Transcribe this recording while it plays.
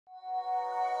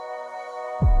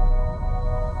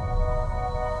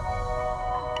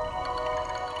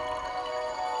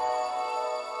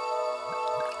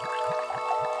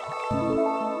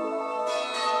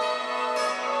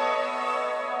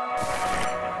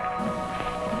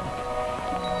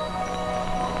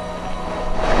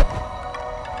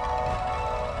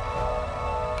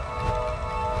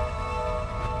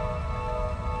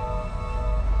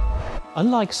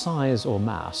Unlike size or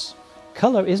mass,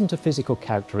 colour isn't a physical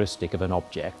characteristic of an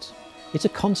object. It's a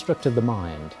construct of the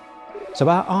mind. So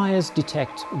our eyes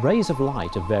detect rays of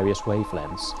light of various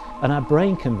wavelengths, and our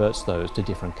brain converts those to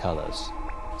different colours.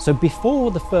 So before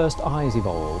the first eyes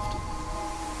evolved,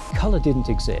 colour didn't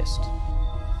exist.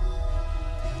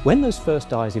 When those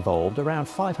first eyes evolved around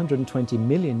 520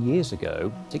 million years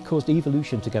ago, it caused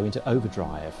evolution to go into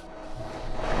overdrive.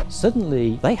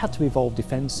 Suddenly, they had to evolve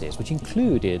defences, which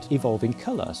included evolving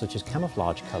colour, such as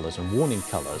camouflage colours and warning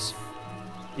colours.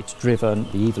 It's driven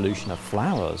the evolution of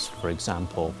flowers, for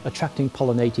example, attracting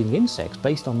pollinating insects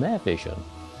based on their vision.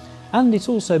 And it's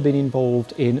also been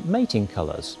involved in mating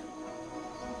colours.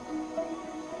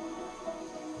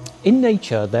 In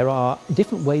nature, there are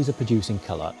different ways of producing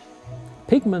colour.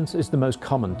 Pigments is the most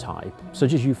common type,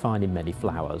 such as you find in many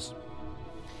flowers.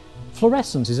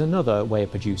 Fluorescence is another way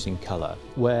of producing colour,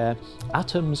 where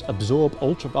atoms absorb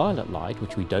ultraviolet light,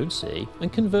 which we don't see,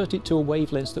 and convert it to a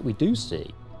wavelength that we do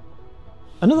see.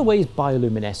 Another way is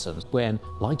bioluminescence, when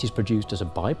light is produced as a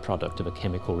byproduct of a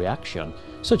chemical reaction,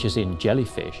 such as in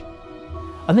jellyfish.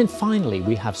 And then finally,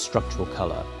 we have structural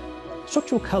colour.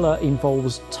 Structural colour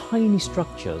involves tiny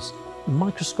structures,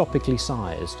 microscopically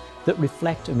sized, that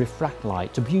reflect and refract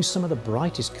light to produce some of the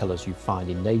brightest colours you find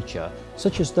in nature,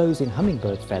 such as those in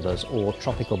hummingbird feathers or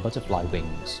tropical butterfly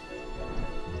wings.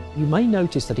 You may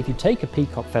notice that if you take a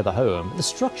peacock feather home, the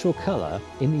structural colour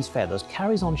in these feathers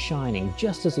carries on shining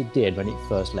just as it did when it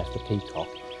first left the peacock.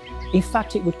 In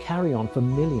fact, it would carry on for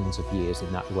millions of years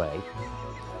in that way.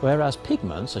 Whereas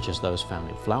pigments, such as those found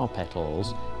in flower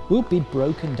petals, will be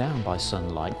broken down by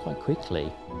sunlight quite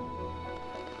quickly.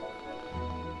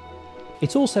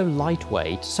 It's also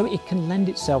lightweight, so it can lend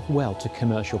itself well to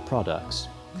commercial products.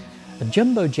 A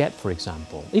jumbo jet, for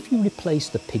example, if you replace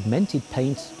the pigmented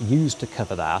paint used to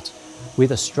cover that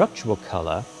with a structural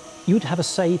colour, you'd have a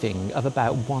saving of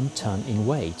about 1 ton in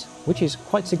weight, which is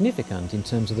quite significant in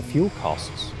terms of the fuel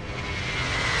costs.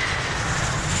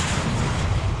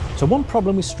 So one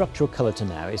problem with structural colour to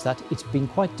now is that it's been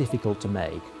quite difficult to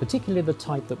make, particularly the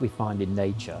type that we find in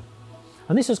nature.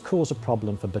 And this has caused a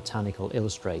problem for botanical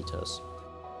illustrators.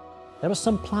 There are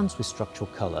some plants with structural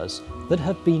colours that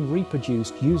have been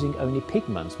reproduced using only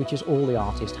pigments, which is all the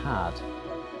artist had.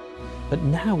 But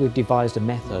now we've devised a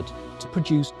method to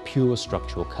produce pure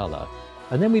structural colour.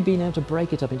 And then we've been able to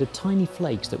break it up into tiny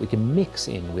flakes that we can mix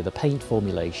in with a paint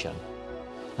formulation.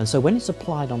 And so when it's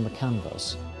applied on the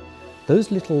canvas, those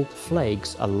little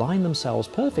flakes align themselves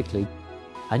perfectly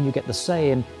and you get the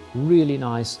same really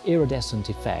nice iridescent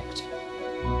effect.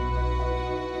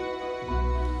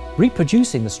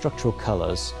 Reproducing the structural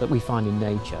colours that we find in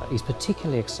nature is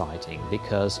particularly exciting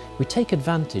because we take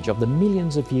advantage of the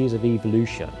millions of years of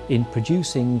evolution in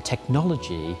producing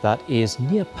technology that is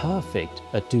near perfect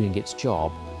at doing its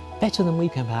job, better than we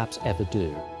can perhaps ever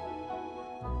do.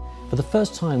 For the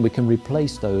first time, we can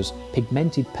replace those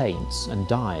pigmented paints and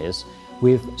dyes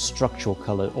with structural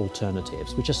colour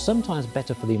alternatives, which are sometimes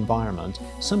better for the environment,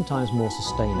 sometimes more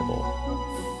sustainable.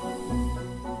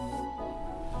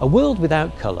 A world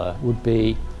without colour would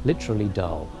be literally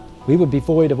dull. We would be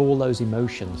void of all those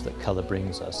emotions that colour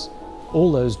brings us,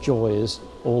 all those joys,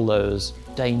 all those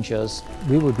dangers.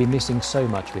 We would be missing so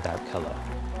much without colour.